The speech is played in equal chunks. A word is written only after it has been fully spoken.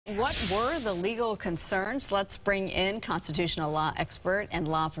What were the legal concerns? Let's bring in constitutional law expert and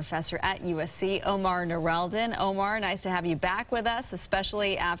law professor at USC, Omar Noureldin. Omar, nice to have you back with us,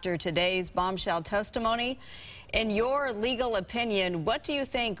 especially after today's bombshell testimony. In your legal opinion, what do you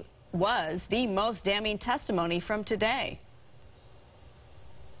think was the most damning testimony from today?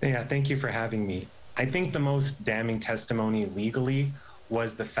 Yeah, thank you for having me. I think the most damning testimony legally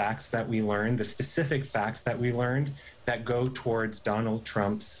was the facts that we learned, the specific facts that we learned that go towards Donald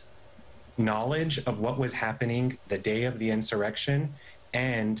Trump's knowledge of what was happening the day of the insurrection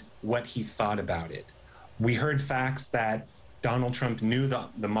and what he thought about it. We heard facts that Donald Trump knew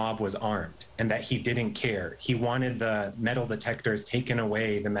the mob was armed and that he didn't care. He wanted the metal detectors taken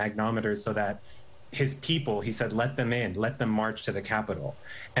away, the magnometers, so that his people, he said, let them in, let them march to the Capitol.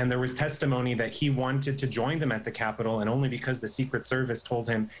 And there was testimony that he wanted to join them at the Capitol, and only because the Secret Service told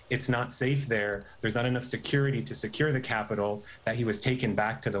him it's not safe there, there's not enough security to secure the Capitol, that he was taken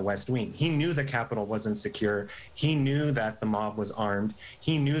back to the West Wing. He knew the Capitol wasn't secure. He knew that the mob was armed.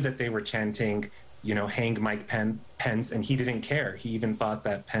 He knew that they were chanting, you know, hang Mike Pence, and he didn't care. He even thought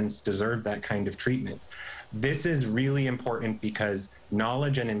that Pence deserved that kind of treatment. This is really important because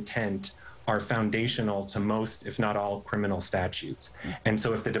knowledge and intent are foundational to most, if not all, criminal statutes. And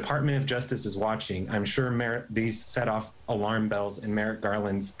so if the Department of Justice is watching, I'm sure these set off alarm bells in Merrick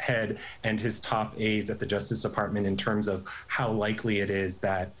Garland's head and his top aides at the Justice Department in terms of how likely it is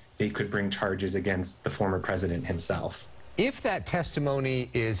that they could bring charges against the former president himself. If that testimony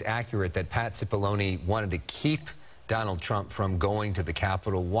is accurate, that Pat Cipollone wanted to keep Donald Trump from going to the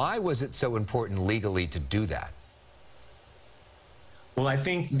Capitol, why was it so important legally to do that? Well, I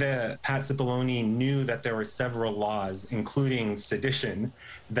think that Pat Cipollone knew that there were several laws, including sedition,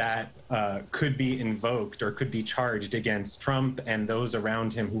 that could be invoked or could be charged against Trump and those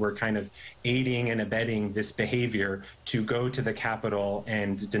around him who were kind of aiding and abetting this behavior to go to the Capitol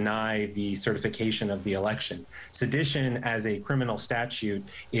and deny the certification of the election. Sedition as a criminal statute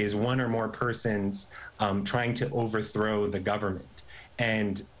is one or more persons trying to overthrow the government.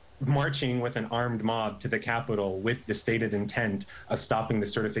 And marching with an armed mob to the Capitol with the stated intent of stopping the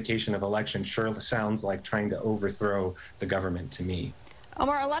certification of election sure sounds like trying to overthrow the government to me.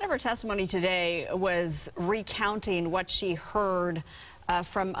 Omar, a lot of her testimony today was recounting what she heard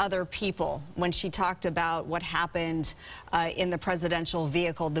from other people when she talked about what happened in the presidential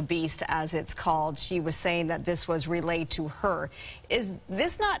vehicle, the Beast, as it's called. She was saying that this was relayed to her. Is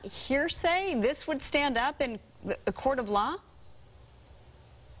this not hearsay? This would stand up in a court of law?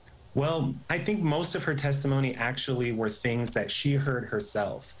 Well, I think most of her testimony actually were things that she heard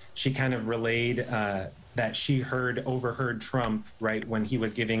herself. She kind of relayed that she overheard Trump, right, when he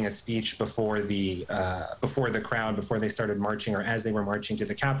was giving a speech before the crowd, before they started marching, or as they were marching to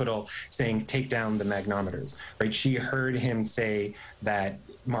the Capitol, saying, take down the magnometers, right? She heard him say that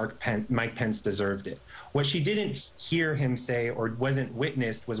Mike Pence deserved it. What she didn't hear him say or wasn't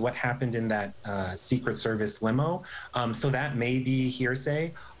witnessed was what happened in that Secret Service limo. So that may be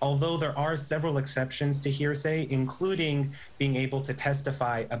hearsay, although there are several exceptions to hearsay, including being able to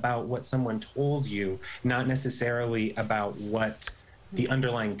testify about what someone told you, not necessarily about what the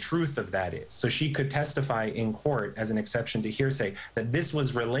underlying truth of that is. So she could testify in court as an exception to hearsay that this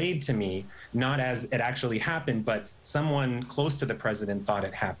was relayed to me, not as it actually happened, but someone close to the president thought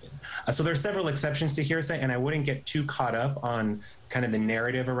it happened. So there are several exceptions to hearsay, and I wouldn't get too caught up on kind of the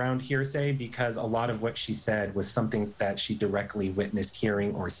narrative around hearsay because a lot of what she said was something that she directly witnessed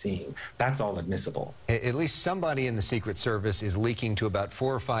hearing or seeing. That's all admissible. At least somebody in the Secret Service is leaking to about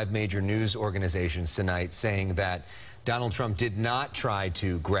 4 or 5 major news organizations tonight saying that Donald Trump did not try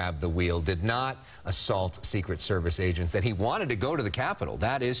to grab the wheel, did not assault Secret Service agents, that he wanted to go to the Capitol.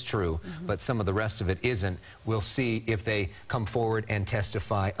 That is true, but some of the rest of it isn't. We'll see if they come forward and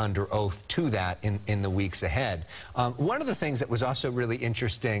testify under oath to that in the weeks ahead. One of the things that was also really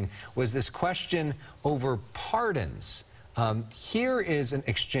interesting was this question over pardons. Here is an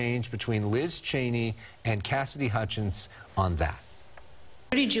exchange between Liz Cheney and Cassidy Hutchinson on that.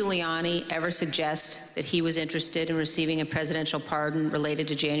 Rudy Giuliani ever suggest that he was interested in receiving a presidential pardon related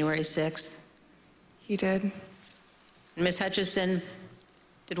to January 6th? He did. Ms. Hutchinson,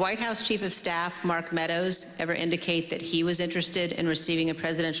 did White House Chief of Staff Mark Meadows ever indicate that he was interested in receiving a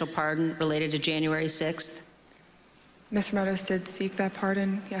presidential pardon related to January 6th? Mr. Meadows did seek that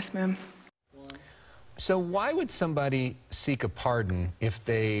pardon. Yes, ma'am. So why would somebody seek a pardon if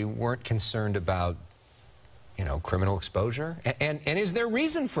they weren't concerned about, you know, criminal exposure? And is there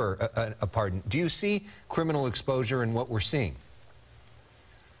reason for a pardon? Do you see criminal exposure in what we're seeing?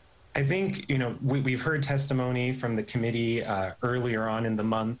 I think, you know, we've heard testimony from the committee earlier on in the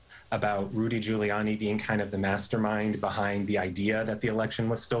month about Rudy Giuliani being kind of the mastermind behind the idea that the election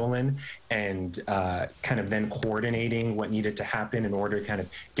was stolen, and kind of then coordinating what needed to happen in order to kind of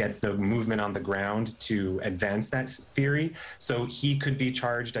get the movement on the ground to advance that theory. So he could be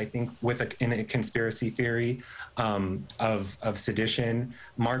charged, I think, in a conspiracy theory of sedition.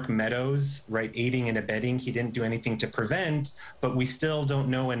 Mark Meadows, right, aiding and abetting, he didn't do anything to prevent, but we still don't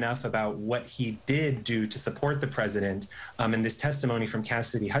know enough about what he did do to support the president. And this testimony from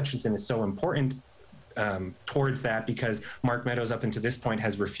Cassidy Hutchinson is so important towards that, because Mark Meadows up until this point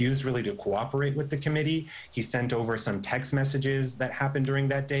has refused really to cooperate with the committee. He sent over some text messages that happened during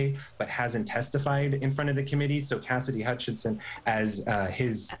that day, but hasn't testified in front of the committee. So Cassidy Hutchinson, as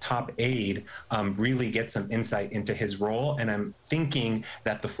his top aide, really gets some insight into his role. And I'm thinking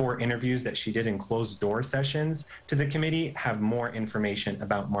that the 4 interviews that she did in closed door sessions to the committee have more information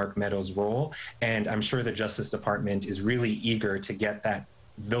about Mark Meadows' role. And I'm sure the Justice Department is really eager to get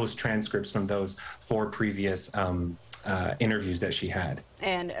those transcripts from those 4 previous interviews that she had.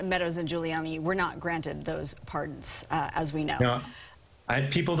 And Meadows and Giuliani were not granted those pardons, as we know. No,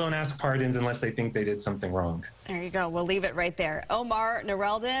 people don't ask pardons unless they think they did something wrong. There you go. We'll leave it right there. Omar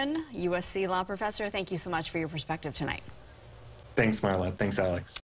Noureldin, USC law professor, thank you so much for your perspective tonight. Thanks, Marla. Thanks, Alex.